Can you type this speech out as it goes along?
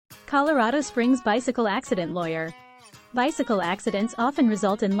Colorado Springs Bicycle Accident Lawyer. Bicycle accidents often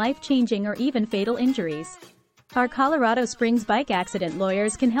result in life-changing or even fatal injuries. Our Colorado Springs bike accident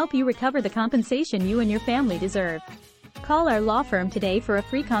lawyers can help you recover the compensation you and your family deserve. Call our law firm today for a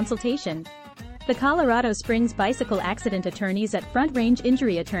free consultation. The Colorado Springs Bicycle Accident Attorneys at Front Range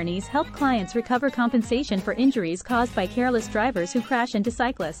Injury Attorneys help clients recover compensation for injuries caused by careless drivers who crash into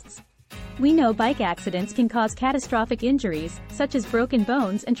cyclists. We know bike accidents can cause catastrophic injuries, such as broken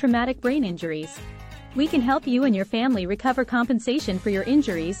bones and traumatic brain injuries. We can help you and your family recover compensation for your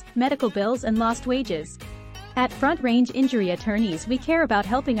injuries, medical bills, and lost wages. At Front Range Injury Attorneys, we care about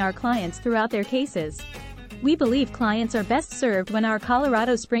helping our clients throughout their cases. We believe clients are best served when our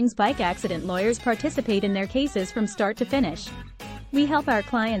Colorado Springs bike accident lawyers participate in their cases from start to finish. We help our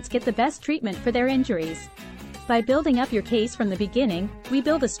clients get the best treatment for their injuries. By building up your case from the beginning, we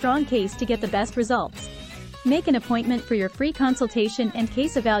build a strong case to get the best results. Make an appointment for your free consultation and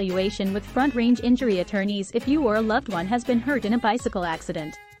case evaluation with Front Range Injury Attorneys if you or a loved one has been hurt in a bicycle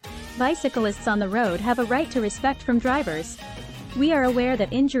accident. Bicyclists on the road have a right to respect from drivers. We are aware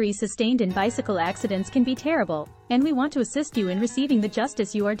that injuries sustained in bicycle accidents can be terrible, and we want to assist you in receiving the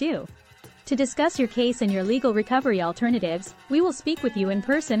justice you are due. To discuss your case and your legal recovery alternatives, we will speak with you in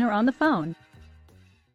person or on the phone.